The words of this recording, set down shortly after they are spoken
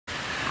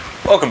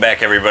Welcome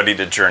back everybody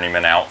to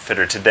Journeyman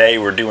Outfitter. Today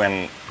we're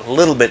doing a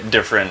little bit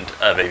different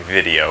of a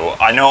video.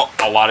 I know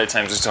a lot of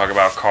times we talk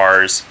about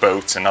cars,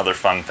 boats, and other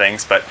fun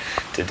things, but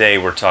today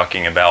we're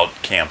talking about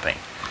camping.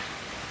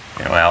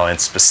 Well, in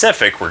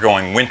specific, we're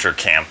going winter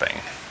camping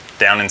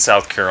down in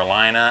South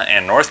Carolina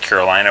and North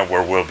Carolina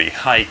where we'll be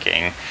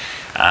hiking.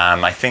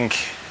 I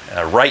think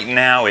right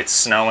now it's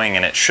snowing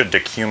and it should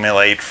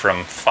accumulate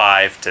from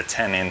 5 to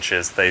 10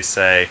 inches, they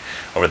say,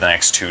 over the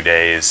next 2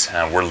 days.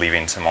 We're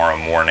leaving tomorrow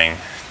morning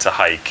to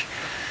hike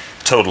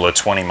a total of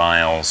 20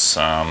 miles,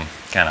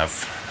 kind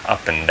of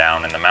up and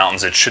down in the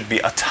mountains. It should be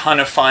a ton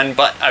of fun,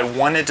 but I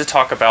wanted to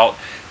talk about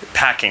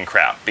packing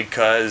crap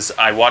because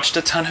I watched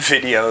a ton of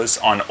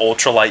videos on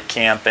ultralight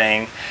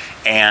camping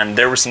and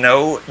there was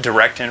no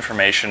direct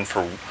information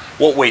for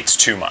what weight's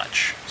too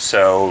much.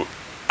 So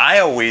I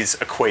always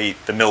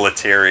equate the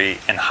military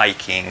and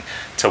hiking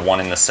to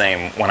one and the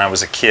same. When I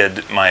was a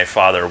kid, my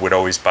father would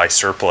always buy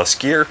surplus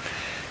gear,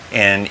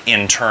 and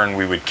in turn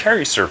we would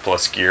carry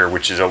surplus gear,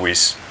 which is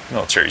always,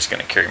 military's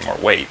going to carry more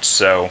weight.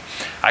 So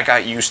I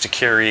got used to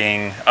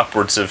carrying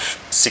upwards of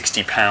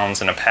 60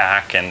 pounds in a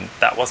pack, and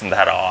that wasn't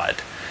that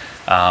odd.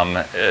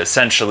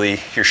 Essentially,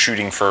 you're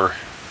shooting for,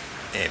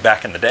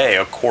 back in the day,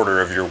 a quarter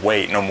of your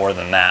weight, no more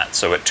than that.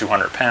 So at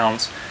 200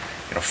 pounds,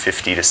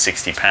 50 to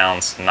 60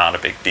 pounds, not a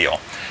big deal.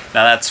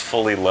 Now that's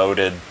fully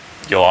loaded.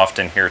 You'll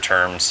often hear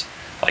terms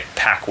like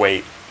pack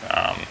weight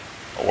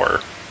or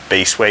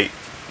base weight.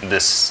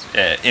 This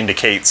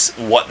indicates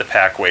what the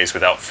pack weighs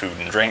without food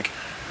and drink.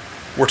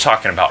 We're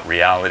talking about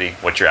reality,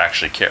 what you're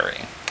actually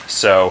carrying.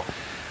 So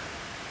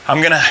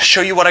I'm gonna show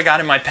you what I got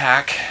in my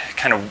pack,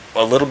 kind of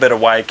a little bit of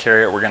why I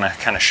carry it. We're gonna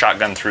kind of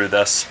shotgun through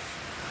this,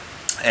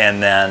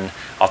 and then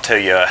I'll tell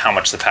you how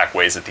much the pack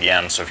weighs at the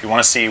end. So if you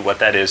want to see what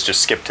that is,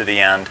 just skip to the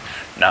end.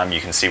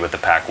 You can see what the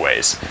pack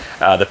weighs.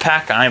 The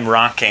pack I'm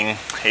rocking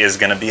is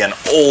going to be an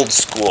old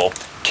school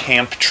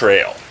Camp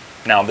Trail.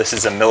 Now this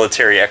is a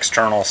military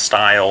external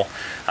style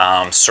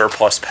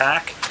surplus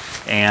pack,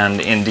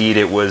 and indeed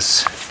it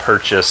was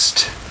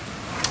purchased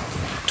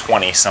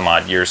 20 some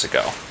odd years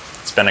ago.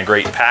 It's been a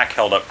great pack,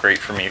 held up great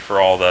for me for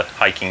all the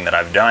hiking that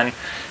I've done.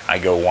 I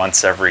go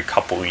once every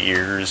couple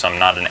years. I'm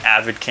not an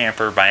avid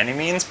camper by any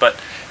means, but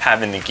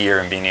having the gear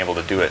and being able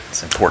to do it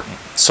is important.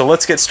 So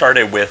let's get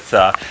started with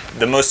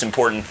the most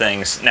important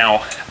things.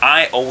 Now,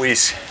 I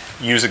always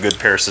use a good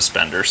pair of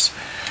suspenders.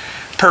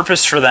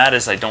 Purpose for that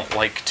is I don't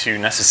like to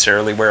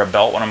necessarily wear a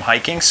belt when I'm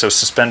hiking, so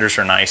suspenders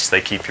are nice.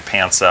 They keep your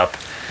pants up,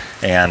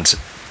 and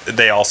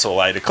they also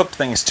allow you to clip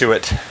things to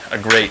it. A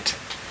great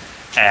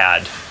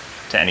add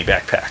to any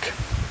backpack.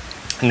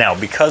 Now,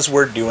 because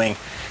we're doing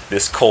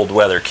this cold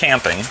weather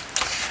camping,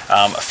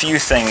 a few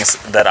things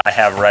that I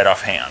have right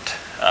offhand.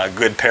 A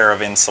good pair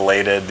of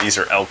insulated, these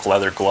are elk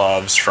leather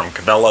gloves from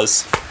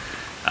Cabela's.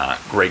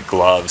 Great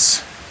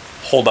gloves,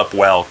 hold up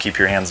well, keep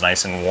your hands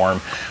nice and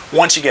warm.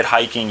 Once you get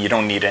hiking, you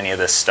don't need any of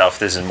this stuff.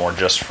 This is more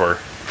just for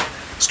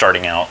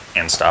starting out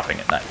and stopping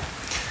at night.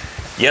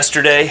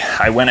 Yesterday,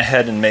 I went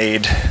ahead and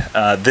made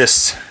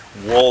this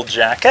wool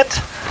jacket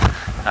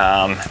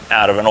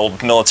out of an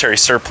old military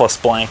surplus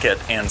blanket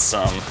and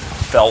some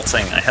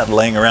felting I had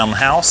laying around the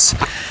house.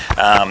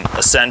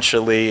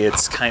 Essentially,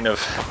 it's kind of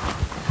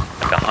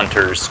like a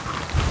hunter's,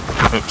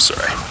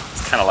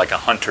 it's kind of like a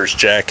hunter's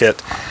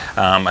jacket.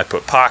 I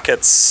put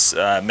pockets,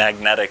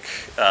 magnetic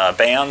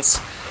bands,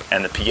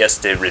 and the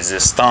pièce de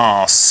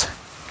résistance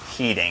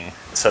heating.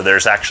 So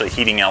there's actually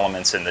heating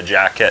elements in the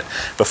jacket.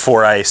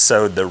 Before I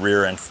sewed the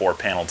rear and fore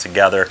panel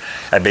together,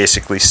 I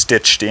basically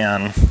stitched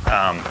in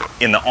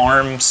the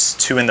arms,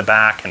 2 in the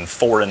back and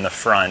 4 in the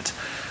front,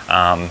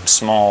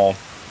 small,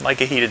 like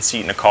a heated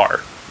seat in a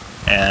car.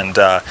 And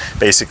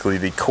basically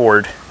the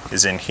cord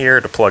is in here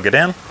to plug it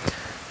in,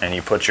 and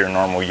you put your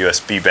normal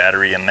USB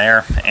battery in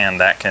there, and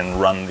that can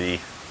run the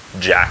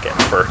jacket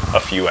for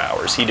a few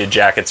hours. Heated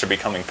jackets are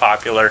becoming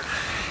popular,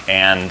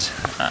 and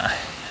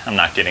I'm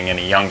not getting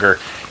any younger,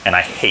 and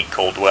I hate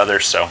cold weather,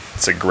 so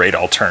it's a great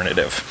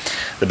alternative.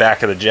 The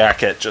back of the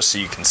jacket, just so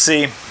you can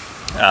see,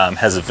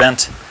 has a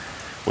vent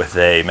with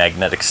a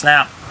magnetic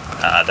snap.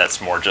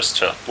 That's more just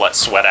to let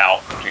sweat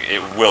out.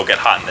 It will get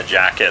hot in the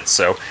jacket,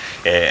 so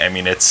I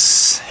mean,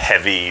 it's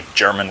heavy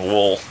German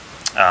wool,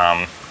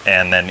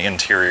 and then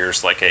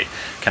interior's like a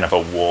kind of a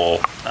wool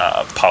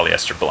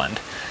polyester blend,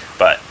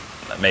 but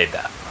I made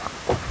that.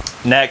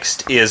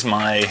 Next is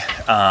my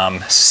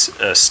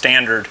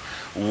standard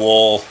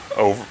wool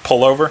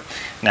pullover.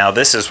 Now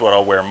this is what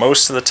I'll wear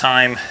most of the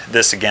time.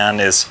 This again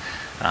is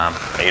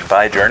made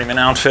by Journeyman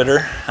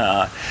Outfitter.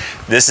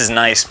 This is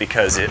nice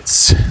because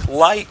it's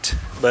light,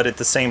 but at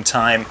the same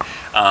time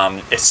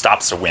it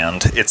stops the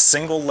wind. It's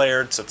single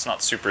layered, so it's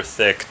not super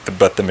thick,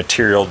 but the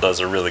material does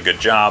a really good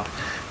job.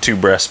 2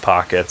 breast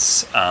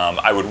pockets.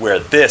 I would wear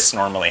this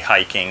normally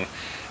hiking,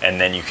 and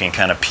then you can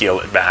kind of peel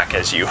it back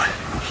as you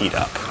heat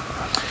up.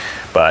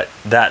 But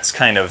that's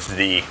kind of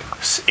the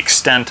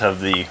extent of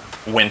the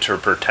winter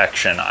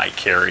protection I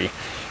carry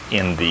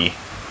in the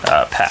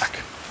pack.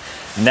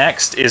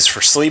 Next is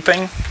for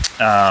sleeping.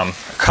 a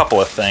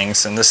couple of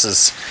things, and this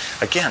is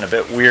again a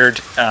bit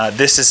weird.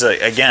 This is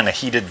again a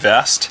heated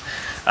vest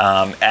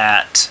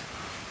at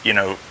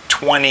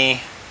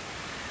 20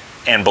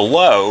 and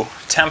below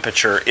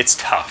temperature. It's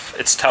tough.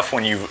 It's tough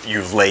when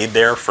you've laid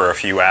there for a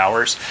few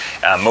hours.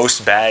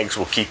 Most bags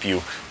will keep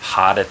you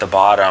hot at the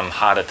bottom,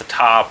 hot at the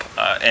top,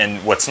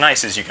 and what's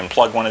nice is you can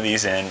plug one of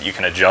these in, you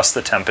can adjust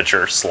the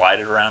temperature, slide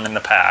it around in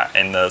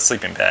the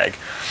sleeping bag,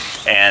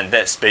 and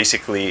this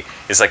basically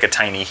is like a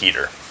tiny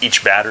heater.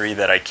 Each battery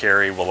that I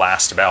carry will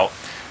last about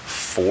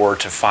 4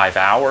 to 5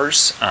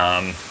 hours.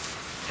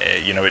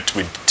 It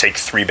would take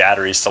 3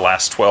 batteries to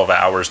last 12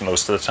 hours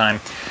most of the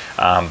time,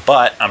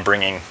 but I'm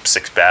bringing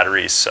 6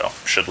 batteries, so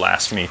should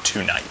last me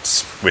 2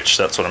 nights, which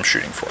that's what I'm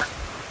shooting for.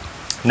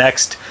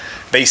 Next,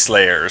 base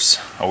layers,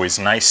 always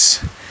nice.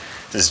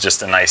 This is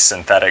just a nice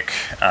synthetic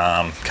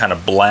kind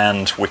of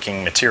blend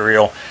wicking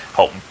material,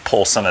 help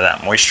pull some of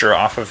that moisture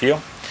off of you.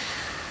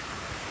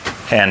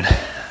 And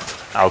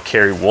I'll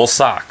carry wool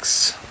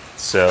socks.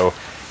 So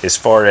as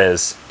far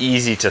as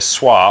easy to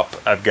swap,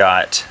 I've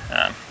got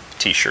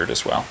t-shirt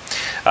as well.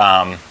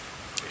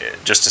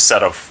 Just a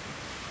set of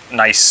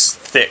nice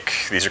thick,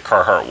 these are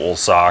Carhartt wool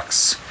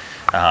socks.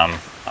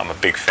 I'm a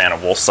big fan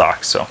of wool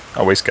socks, so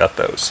always got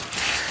those.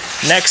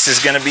 Next is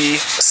going to be a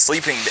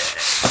sleeping bag.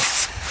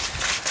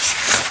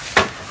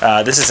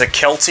 This is a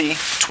Kelty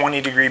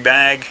 20-degree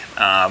bag.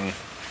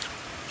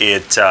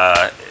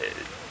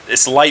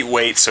 It's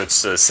lightweight, so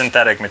it's a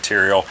synthetic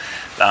material.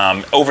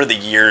 Over the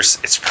years,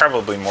 it's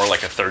probably more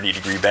like a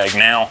 30-degree bag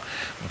now,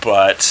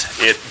 but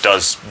it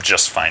does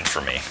just fine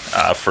for me.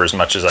 For as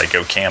much as I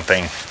go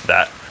camping,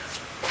 that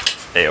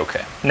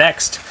A-okay.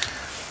 Next,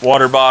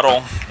 water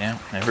bottle. Yeah,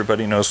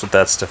 everybody knows what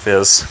that stuff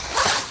is.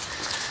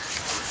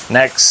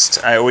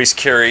 Next, I always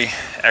carry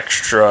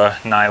extra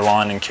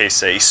nylon in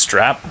case a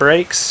strap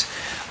breaks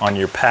on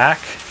your pack.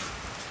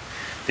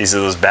 These are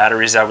those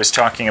batteries I was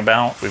talking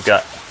about. We've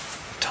got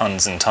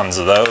tons and tons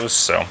of those,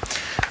 so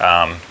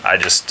I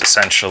just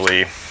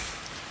essentially,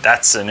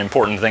 that's an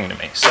important thing to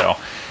me. So,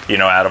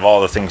 out of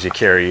all the things you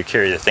carry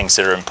the things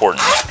that are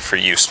important for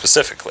you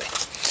specifically.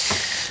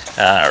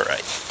 All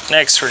right,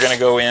 next we're gonna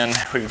go in,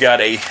 we've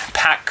got a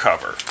pack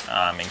cover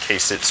in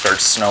case it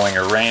starts snowing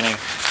or raining.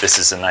 This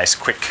is a nice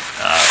quick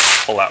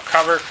pull-out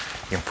cover.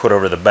 You can put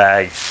over the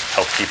bag,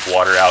 help keep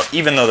water out.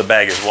 Even though the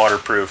bag is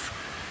waterproof,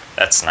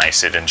 that's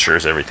nice, it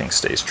ensures everything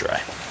stays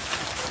dry.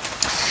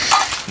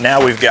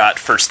 Now we've got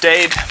first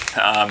aid.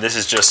 This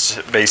is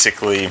just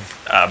basically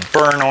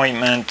burn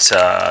ointment,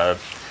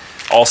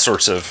 all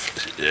sorts of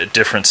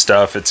different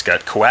stuff. It's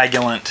got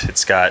coagulant,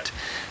 it's got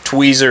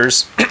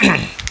tweezers,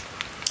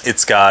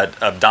 it's got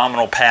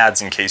abdominal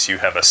pads in case you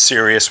have a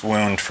serious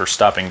wound for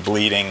stopping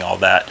bleeding, all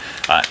that.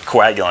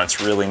 Coagulant's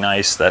really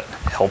nice, that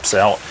helps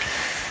out.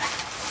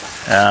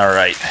 All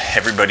right,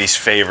 everybody's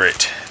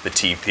favorite, the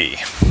TP.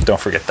 Don't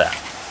forget that.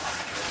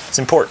 It's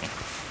important.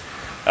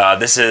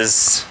 This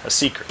is a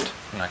secret.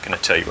 I'm not going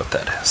to tell you what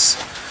that is.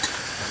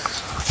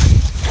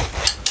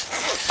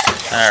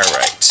 All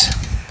right.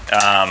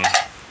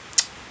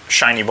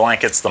 Shiny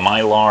blankets, the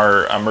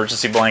Mylar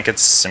emergency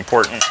blankets,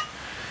 important.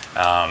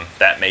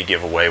 That may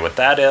give away what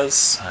that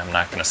is. I'm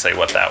not going to say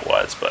what that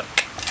was, but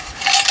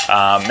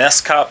mess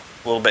cup,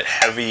 a little bit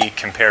heavy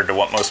compared to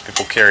what most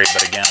people carry,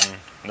 but again,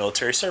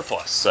 military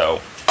surplus.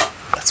 So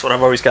that's what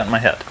I've always got in my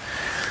head.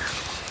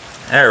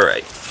 All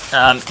right.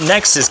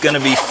 Next is going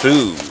to be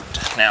food.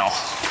 Now,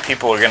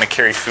 people are going to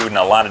carry food in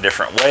a lot of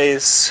different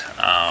ways.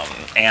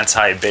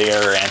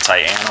 Anti-bear,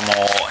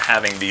 anti-animal,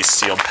 having these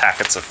sealed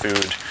packets of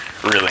food,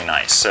 really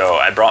nice. So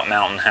I brought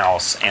Mountain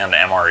House and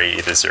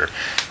MRE. These are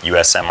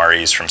US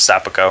MREs from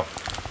Sapaco.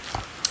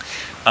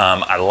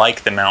 I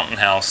like the Mountain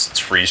House. It's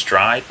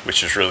freeze-dried,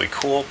 which is really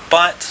cool,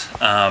 but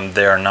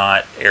they're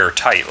not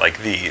airtight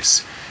like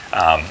these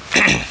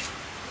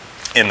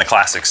in the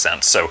classic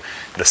sense. So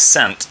the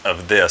scent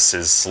of this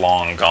is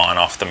long gone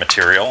off the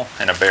material,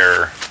 and a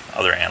bear,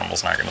 other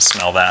animal's not going to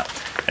smell that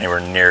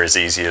anywhere near as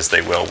easy as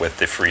they will with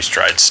the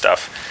freeze-dried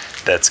stuff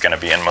that's going to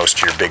be in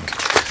most of your big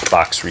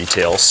box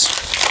retails.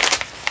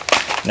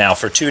 Now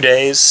for 2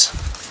 days,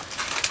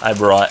 I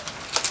brought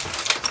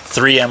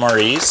 3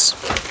 MREs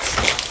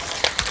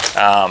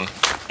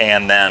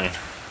and then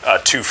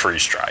 2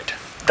 freeze-dried.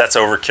 That's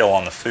overkill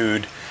on the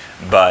food,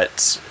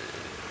 but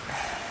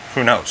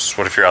who knows?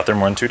 What if you're out there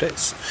more than 2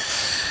 days?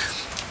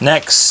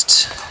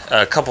 Next,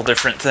 a couple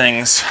different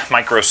things.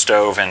 Micro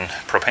stove and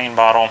propane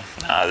bottle.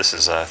 This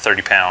is a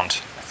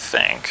 30-pound, I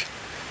think.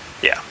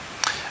 Yeah.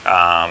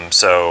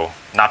 So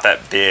not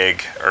that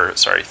big, or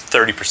sorry,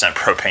 30%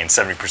 propane,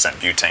 70%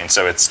 butane.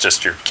 So it's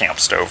just your camp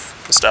stove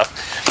stuff.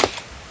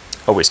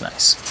 Always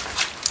nice.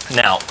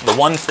 Now, the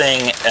one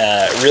thing,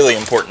 really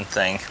important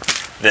thing,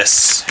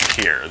 this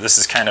here. This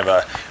is kind of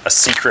a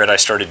secret I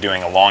started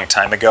doing a long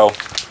time ago.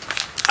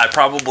 I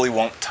probably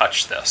won't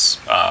touch this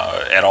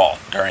at all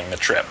during the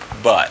trip,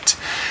 but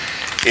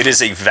it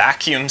is a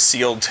vacuum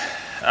sealed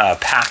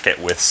packet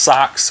with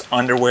socks,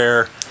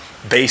 underwear,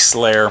 base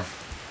layer.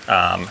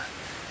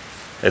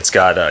 It's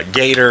got a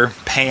gaiter,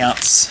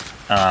 pants,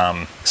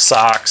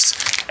 socks,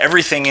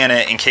 everything in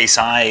it in case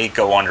I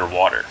go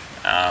underwater.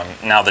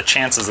 Now the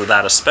chances of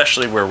that,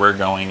 especially where we're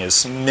going,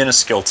 is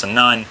minuscule to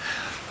none,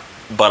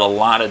 but a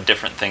lot of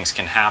different things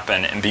can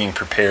happen, and being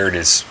prepared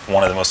is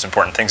one of the most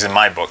important things in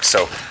my book.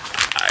 So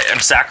I am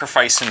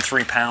sacrificing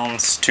 3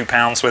 pounds, 2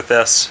 pounds with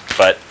this,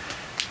 but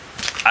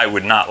I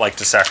would not like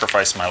to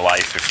sacrifice my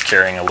life if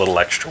carrying a little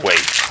extra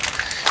weight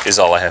is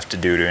all I have to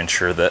do to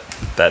ensure that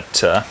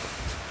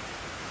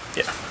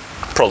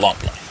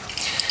prolonged life.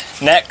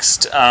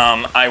 Next,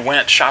 I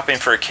went shopping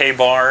for a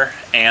K-bar,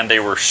 and they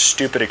were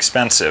stupid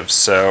expensive.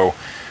 So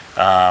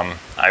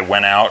I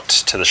went out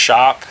to the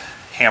shop,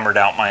 hammered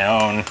out my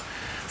own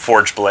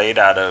forged blade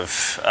out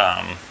of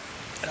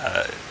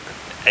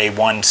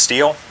A1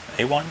 steel.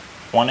 A1?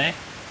 1A?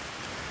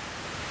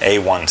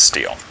 A1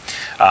 steel.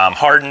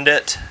 Hardened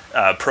it,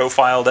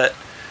 profiled it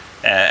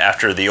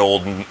after the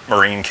old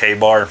Marine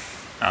K-bar,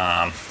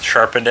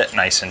 sharpened it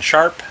nice and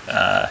sharp,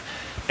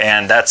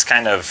 and that's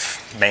kind of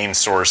main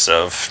source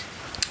of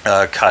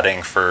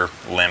cutting for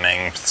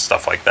limbing,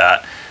 stuff like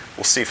that.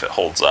 We'll see if it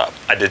holds up.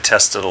 I did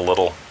test it a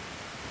little,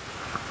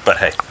 but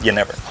hey, you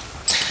never know.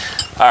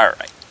 All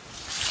right,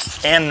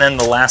 and then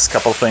the last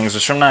couple things,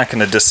 which I'm not going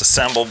to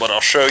disassemble, but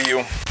I'll show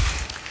you.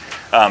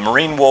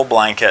 Marine wool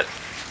blanket,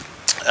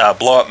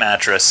 blow-up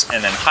mattress,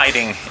 and then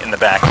hiding in the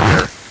back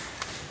here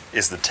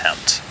is the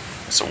tent.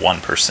 It's a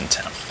one-person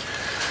tent.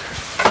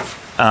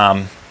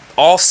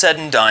 All said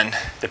and done,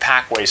 the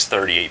pack weighs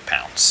 38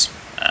 pounds.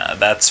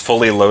 That's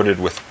fully loaded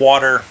with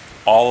water,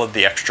 all of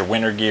the extra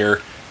winter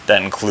gear.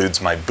 That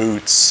includes my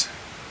boots,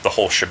 the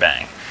whole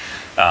shebang.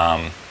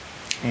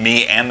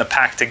 Me and the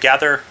pack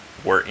together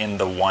were in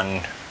the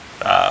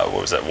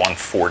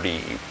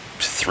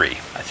 143,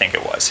 I think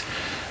it was.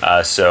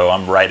 So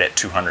I'm right at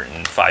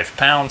 205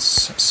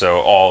 pounds.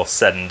 So all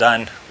said and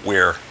done,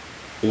 we're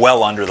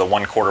well under the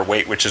 1/4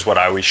 weight, which is what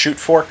I always shoot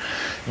for.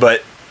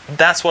 But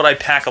that's what I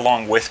pack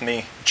along with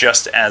me,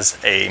 just as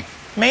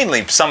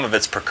mainly some of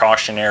it's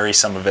precautionary,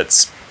 some of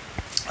it's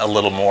a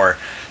little more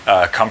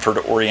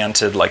comfort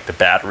oriented, like the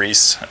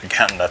batteries.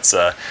 Again, that's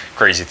a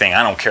crazy thing.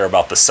 I don't care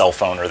about the cell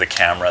phone or the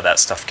camera, that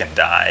stuff can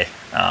die.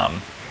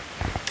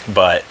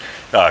 But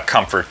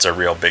comfort's a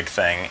real big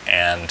thing,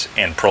 and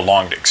in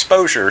prolonged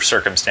exposure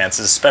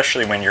circumstances,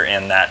 especially when you're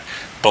in that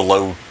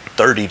below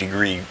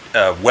 30-degree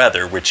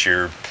weather, which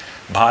your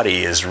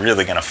body is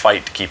really going to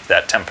fight to keep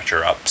that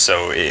temperature up.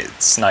 So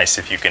it's nice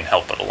if you can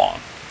help it along.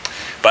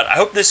 But I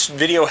hope this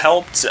video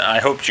helped. I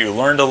hope you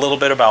learned a little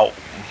bit about,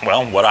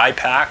 well, what I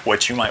pack,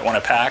 what you might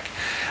want to pack.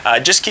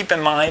 Just keep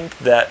in mind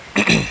that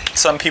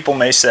some people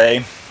may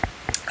say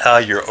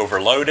you're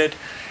overloaded.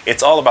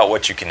 It's all about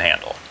what you can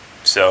handle.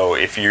 So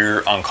if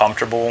you're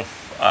uncomfortable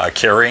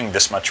carrying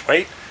this much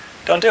weight,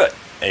 don't do it.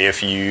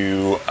 If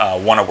you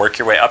want to work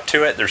your way up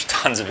to it, there's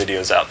tons of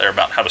videos out there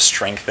about how to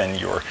strengthen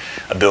your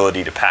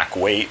ability to pack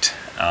weight.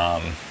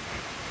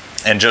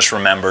 And just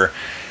remember,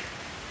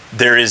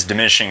 there is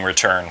diminishing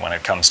return when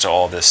it comes to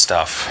all this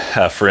stuff.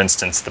 For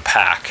instance, the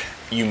pack.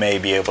 You may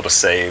be able to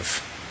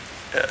save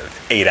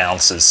 8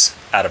 ounces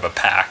out of a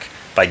pack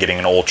by getting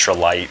an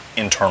ultralight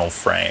internal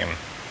frame,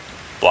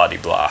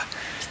 blah-de-blah.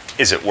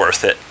 Is it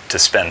worth it to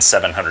spend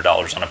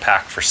 $700 on a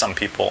pack? For some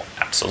people,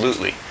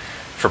 absolutely.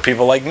 For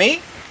people like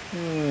me,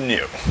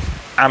 no.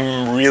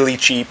 I'm really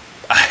cheap.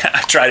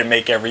 I try to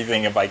make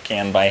everything if I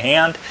can by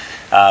hand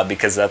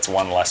because that's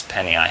one less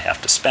penny I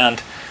have to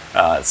spend.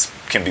 It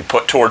can be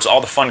put towards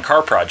all the fun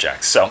car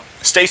projects. So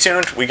stay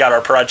tuned. We got our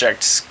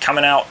projects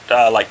coming out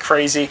like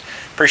crazy.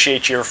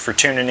 Appreciate you for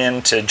tuning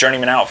in to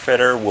Journeyman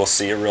Outfitter. We'll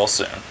see you real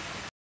soon.